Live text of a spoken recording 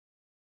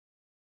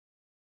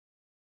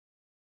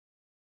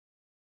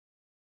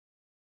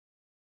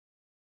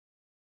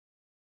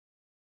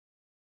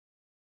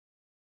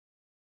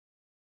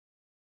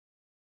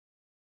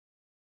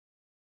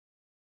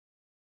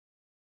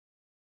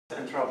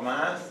center of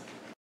mass.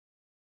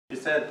 You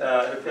said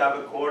if you have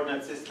a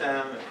coordinate system,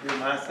 a few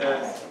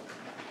masses,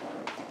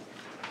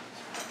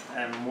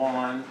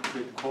 M1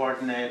 with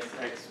coordinates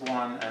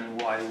x1 and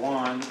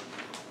y1,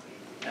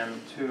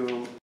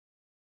 M2,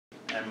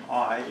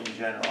 Mi in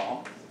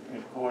general,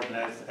 with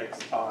coordinates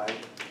xi,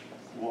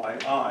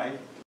 yi,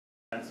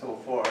 and so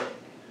forth.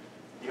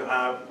 You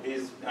have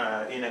these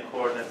in a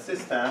coordinate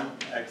system,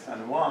 x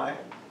and y.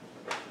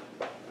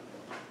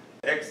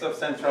 X of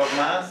center of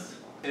mass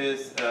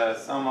is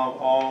sum of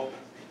all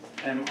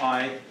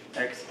mi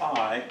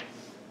xi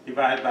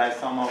divided by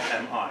sum of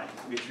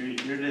mi, which we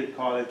usually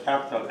call it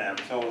capital M.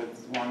 So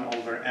it's 1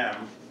 over m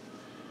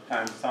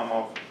times sum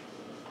of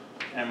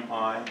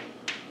mi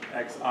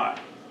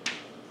xi.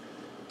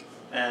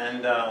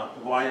 And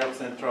y of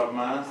center of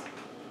mass,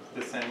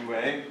 the same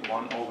way,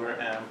 1 over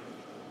m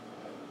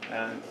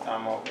and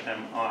sum of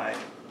mi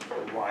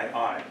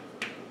yi.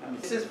 And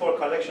this is for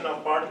collection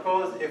of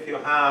particles. If you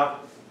have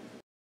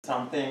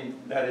something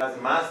that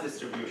has mass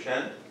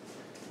distribution,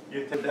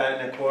 you take that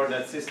in a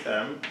coordinate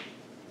system,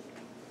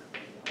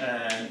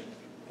 and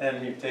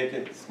then you take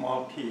a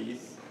small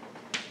piece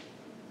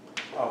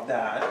of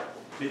that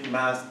with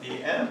mass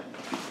dm,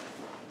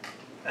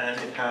 and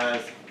it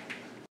has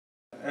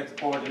x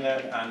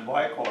coordinate and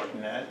y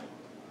coordinate,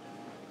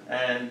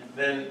 and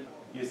then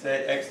you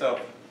say x of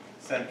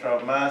center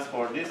of mass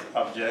for this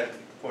object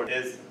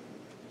is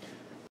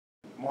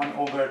 1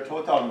 over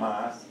total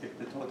mass, if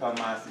the total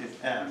mass is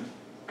m,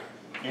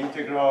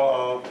 integral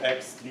of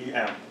x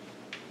dm.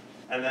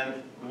 And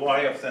then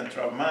y of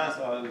center of mass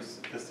is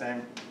the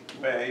same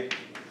way,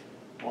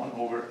 1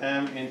 over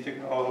m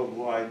integral of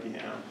y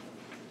dm.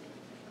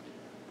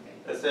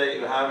 Let's say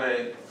you have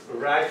a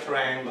right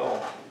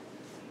triangle.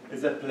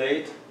 It's a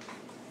plate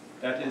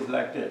that is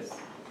like this.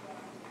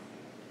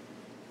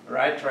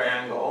 Right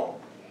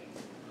triangle.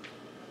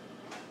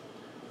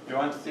 You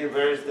want to see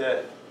where is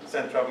the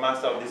center of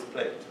mass of this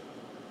plate,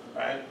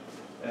 right?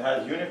 It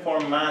has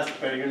uniform mass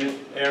per unit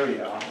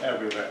area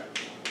everywhere.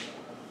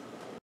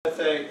 Let's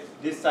say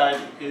this side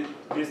is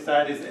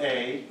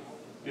A,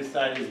 this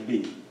side is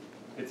B.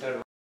 It's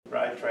a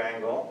right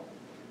triangle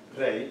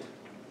plate.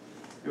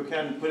 You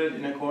can put it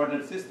in a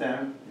coordinate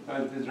system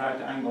because this right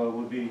angle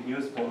would be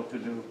useful to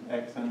do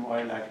x and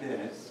y like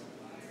this,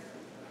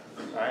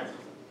 right?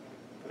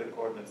 For the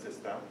coordinate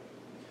system.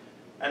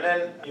 And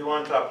then you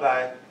want to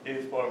apply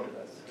these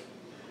formulas.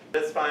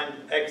 Let's find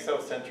x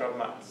of center of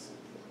mass.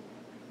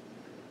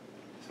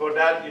 For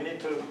that, you need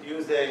to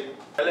use an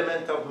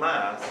element of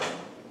mass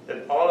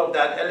that all of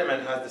that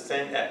element has the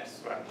same x,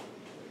 right?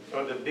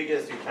 So the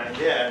biggest you can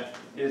get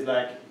is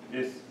like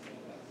this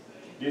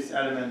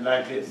element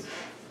like this.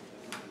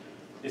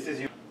 This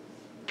is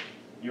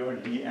your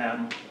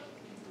dm,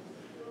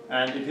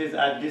 and it is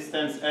at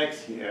distance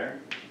x here,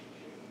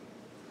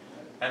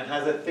 and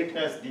has a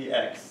thickness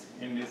dx.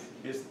 In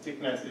this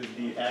thickness is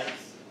dx,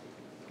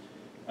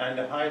 and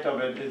the height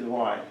of it is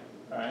y,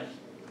 right?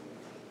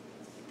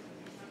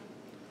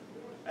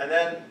 And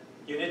then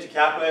you need to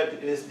calculate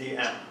this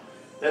dm.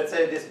 Let's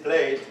say this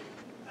plate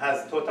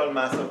has total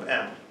mass of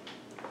m.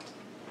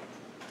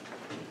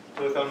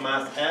 Total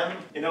mass m.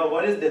 You know,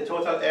 what is the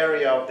total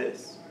area of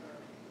this?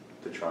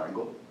 The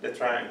triangle? The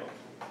triangle.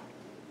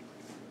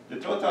 The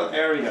total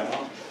area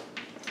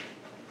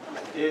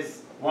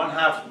is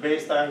 1/2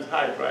 base times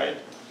height, right?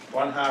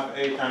 1/2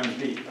 a times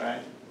b,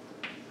 right?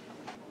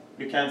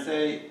 We can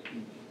say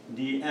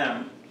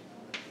dm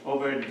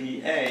over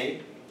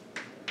dA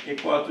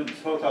equal to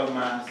total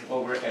mass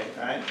over A,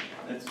 right?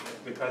 It's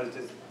because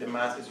the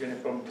mass is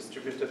uniformly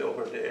distributed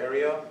over the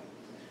area,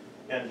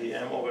 and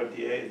dm over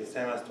dA is the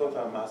same as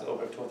total mass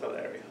over total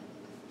area.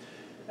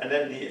 And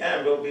then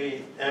dm will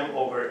be m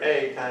over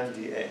A times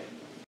dA.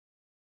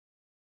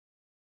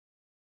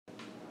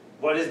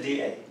 What is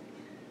dA?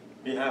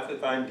 We have to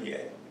find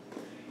dA.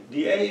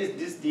 dA is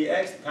this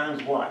dx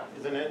times y,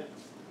 isn't it?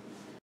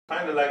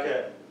 Kind of like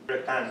a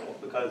rectangle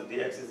because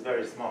dx is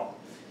very small.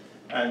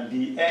 And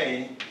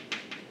dA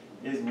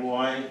is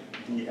y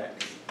dx.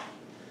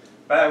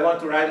 But I want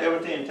to write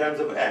everything in terms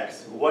of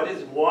x. What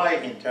is y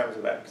in terms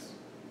of x?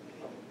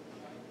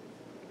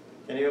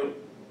 Can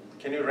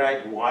you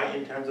write y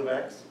in terms of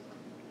x?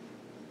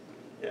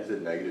 Yes. Is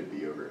it negative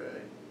b over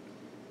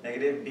a?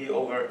 Negative b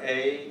over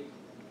a.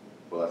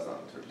 Well, that's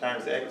not true.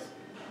 Times x.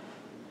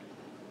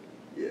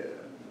 Yeah.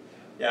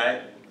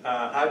 Yeah.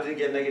 How did you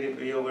get negative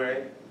b over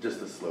a? Just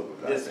the slope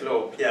of that. The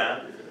slope,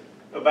 yeah.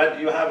 But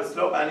you have a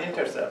slope and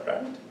intercept,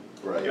 right?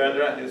 Right. You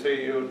understand? So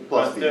you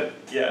plus b.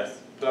 Yes,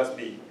 plus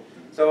b.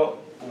 So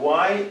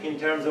y in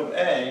terms of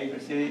a, you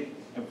see,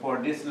 for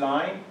this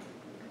line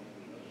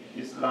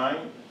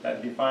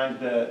that defines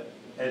the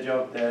edge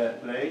of the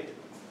plate,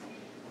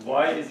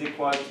 y is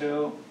equal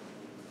to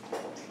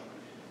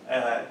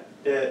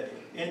the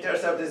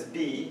intercept is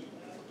b.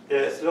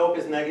 The slope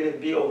is negative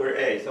b over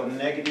a. So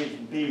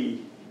negative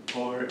b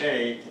over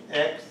a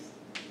x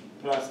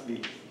plus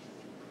b.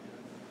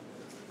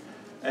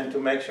 And to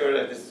make sure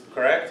that it's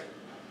correct,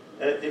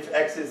 if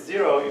x is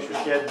 0, you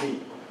should get b.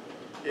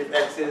 If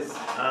x is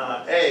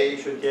a, you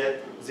should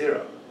get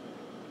 0.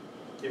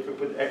 if we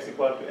put x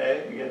equal to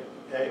a, we get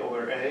a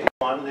over a,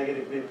 1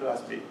 negative b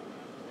plus b.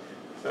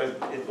 So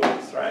it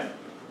works, right?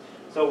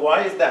 So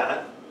why is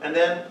that? And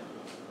then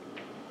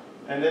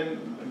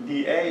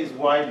dA is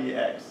y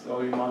dx, so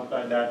we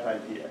multiply that by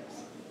dx.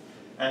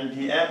 And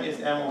dm is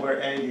m over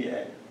a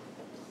dA.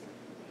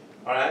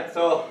 All right,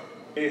 so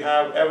we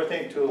have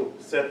everything to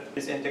set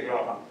this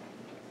integral up.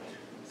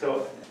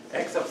 So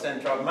x of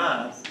center of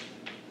mass,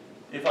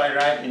 if I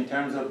write in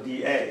terms of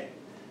dA,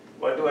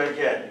 what do I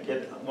get? I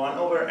get 1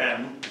 over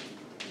m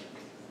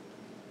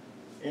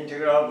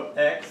integral of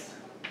x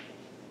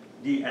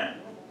dm.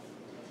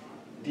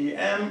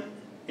 dm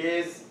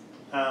is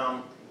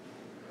m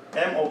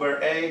over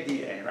a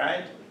dA,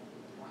 right?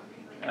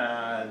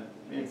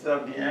 Instead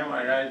of dm,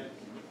 I write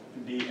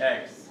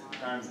dx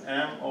times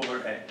m over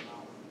a,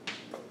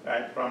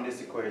 right, from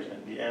this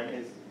equation. dm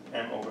is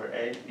m over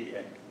a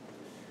dA,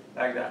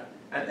 like that.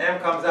 And m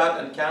comes out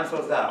and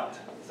cancels out.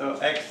 So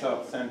x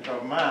of center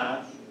of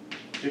mass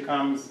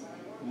becomes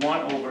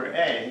 1 over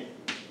a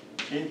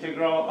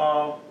integral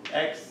of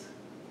x,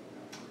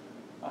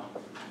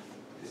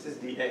 this is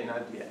dA,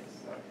 not dx,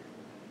 sorry,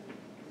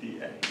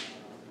 dA,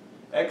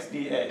 x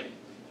dA,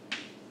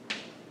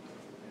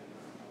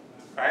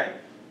 right?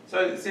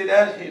 So see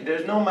that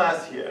there's no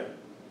mass here.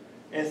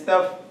 Instead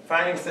of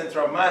finding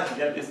center of mass,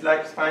 it's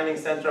like finding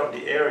center of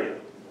the area.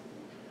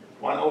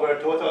 1 over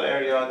total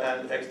area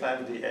and x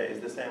times dA is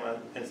the same as,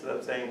 instead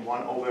of saying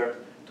 1 over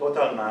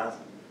total mass,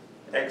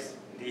 x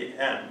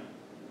dm.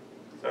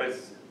 So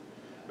it's,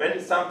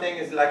 when something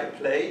is like a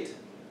plate,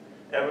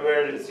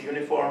 everywhere it's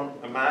uniform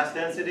mass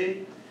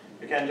density,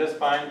 you can just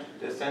find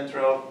the center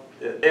of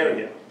the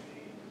area.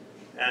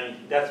 And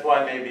that's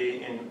why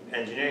maybe in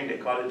engineering they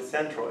call it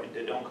centroid,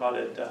 they don't call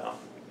it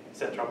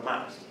center of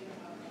mass,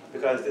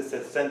 because it's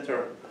the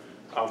center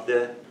of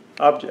the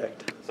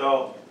object.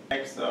 So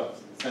x of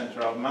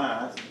center of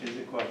mass is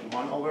equal to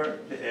 1 over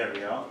the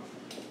area,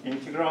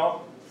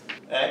 integral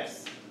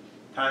x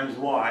times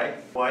y.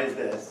 Y is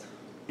this,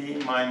 b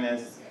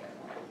minus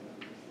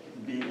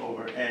b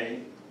over a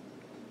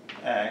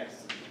x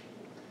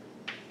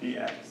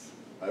dx.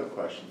 I have a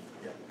question.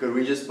 Yeah. Could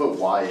we just put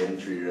y in and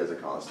treat it as a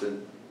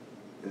constant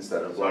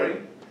instead of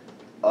Sorry?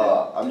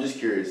 like? I'm just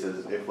curious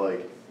as if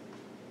like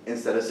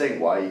instead of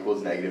saying y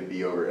equals negative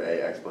b over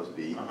a x plus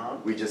b,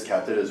 we just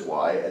kept it as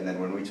y, and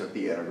then when we took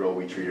the integral,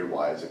 we treated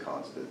y as a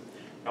constant.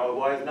 No,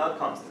 y is not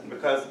constant,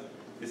 because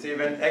you see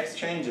when x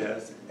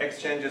changes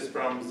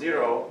from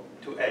 0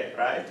 to a,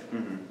 right?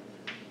 Mm-hmm.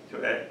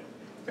 To a.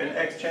 When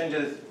x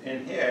changes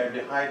in here,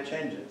 the height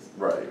changes.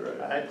 Right.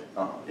 Right?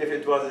 If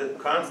it was a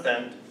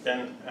constant,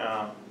 then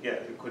yeah,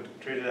 you could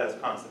treat it as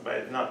constant, but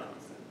it's not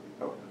constant.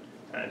 Okay.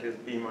 And it is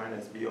b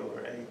minus b over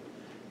a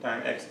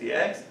times x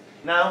dx.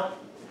 Now,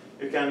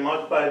 you can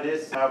multiply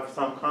this, have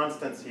some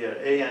constants here.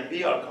 A and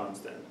b are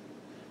constant,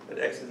 but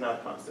x is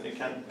not constant. You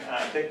can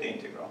take the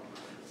integral.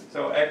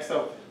 So x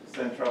of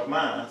center of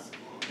mass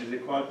is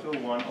equal to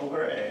 1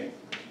 over a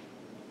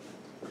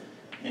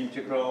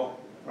integral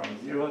from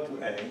 0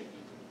 to a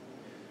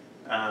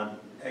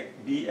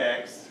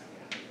bx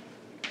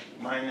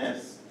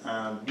minus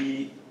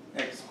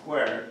bx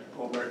squared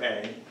over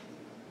a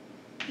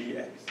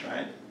dx,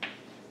 right?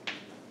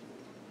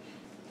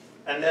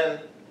 And then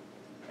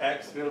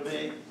x will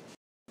be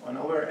 1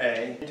 over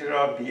a.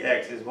 Integral of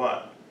bx is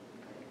what?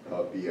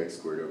 Bx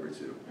squared over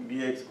 2.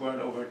 Bx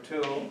squared over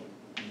 2,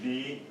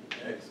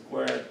 bx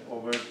squared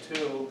over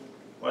 2,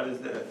 what is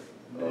this?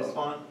 This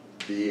one?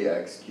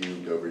 Bx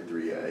cubed over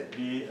 3a.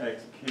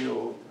 Bx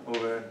cubed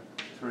over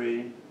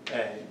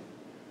 3a.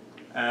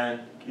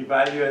 And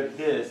evaluate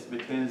this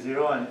between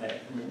 0 and a.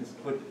 Means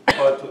go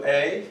to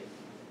a,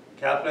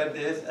 calculate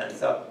this, and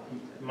sub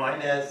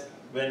minus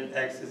when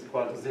x is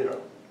equal to 0,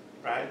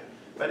 right?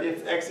 But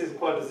if x is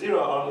equal to 0,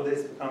 all of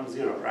this becomes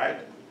 0, right?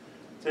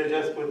 So you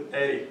just put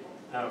a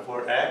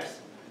for x.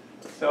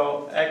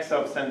 So x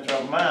of center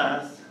of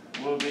mass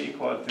will be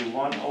equal to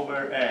 1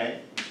 over a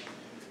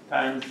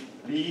times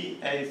b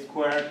a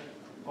squared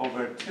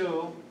over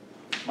 2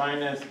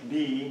 minus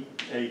b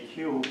a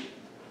cubed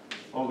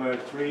over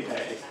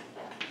 3a.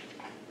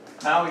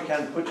 Now we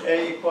can put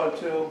a equal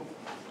to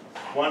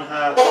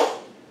 1/2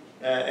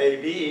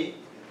 ab,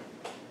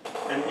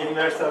 and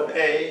inverse of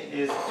a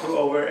is 2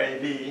 over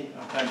ab.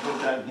 I can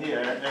put that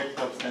here. X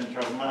of center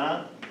of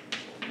mass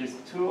is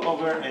 2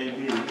 over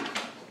ab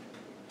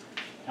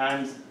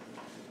times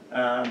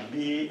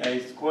b a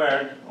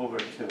squared over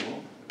 2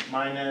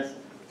 minus,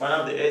 one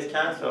of the a's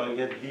cancel, you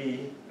get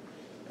b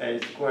a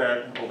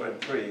squared over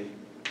 3,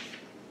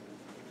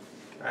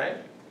 right?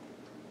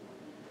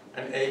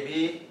 And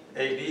ab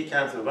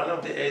cancel. One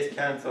of the a's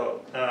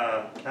cancel,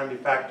 can be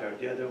factored.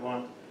 The other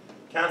one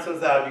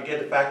cancels out. You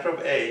get a factor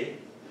of a,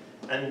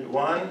 and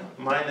 1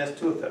 minus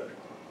 2/3.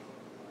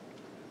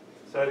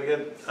 So you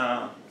get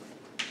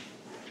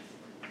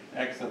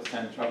x of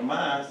central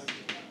mass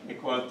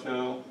equal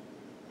to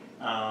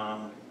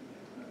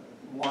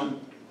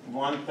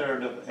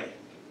 1/3 of a.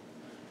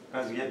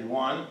 Because you get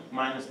 1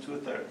 minus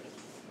 2/3,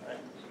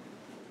 right?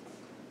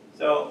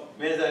 So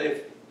means that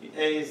if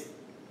a is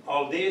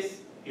all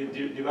this,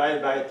 you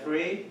divide by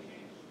 3,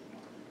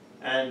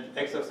 and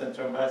x of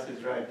central mass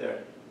is right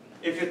there.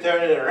 If you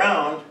turn it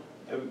around,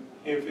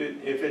 if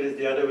it is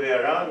the other way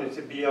around, it's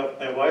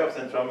y of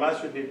central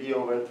mass should be b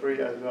over 3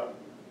 as well,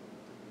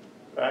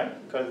 right?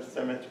 Because it's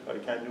symmetrical,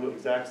 you can do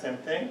exact same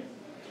thing.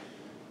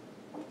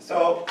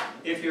 So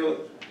if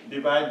you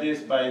divide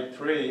this by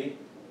 3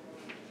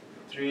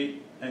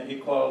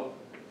 equal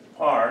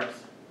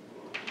parts,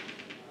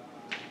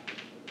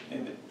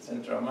 and the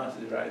central mass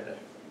is right there,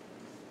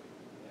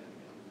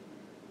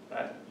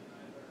 right?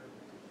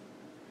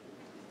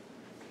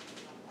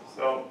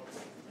 So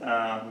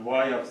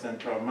y of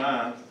central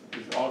mass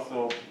is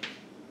also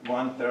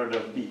 1/3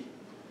 of b.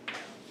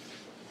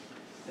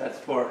 That's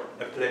for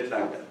a plate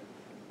like that,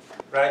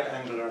 right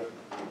angular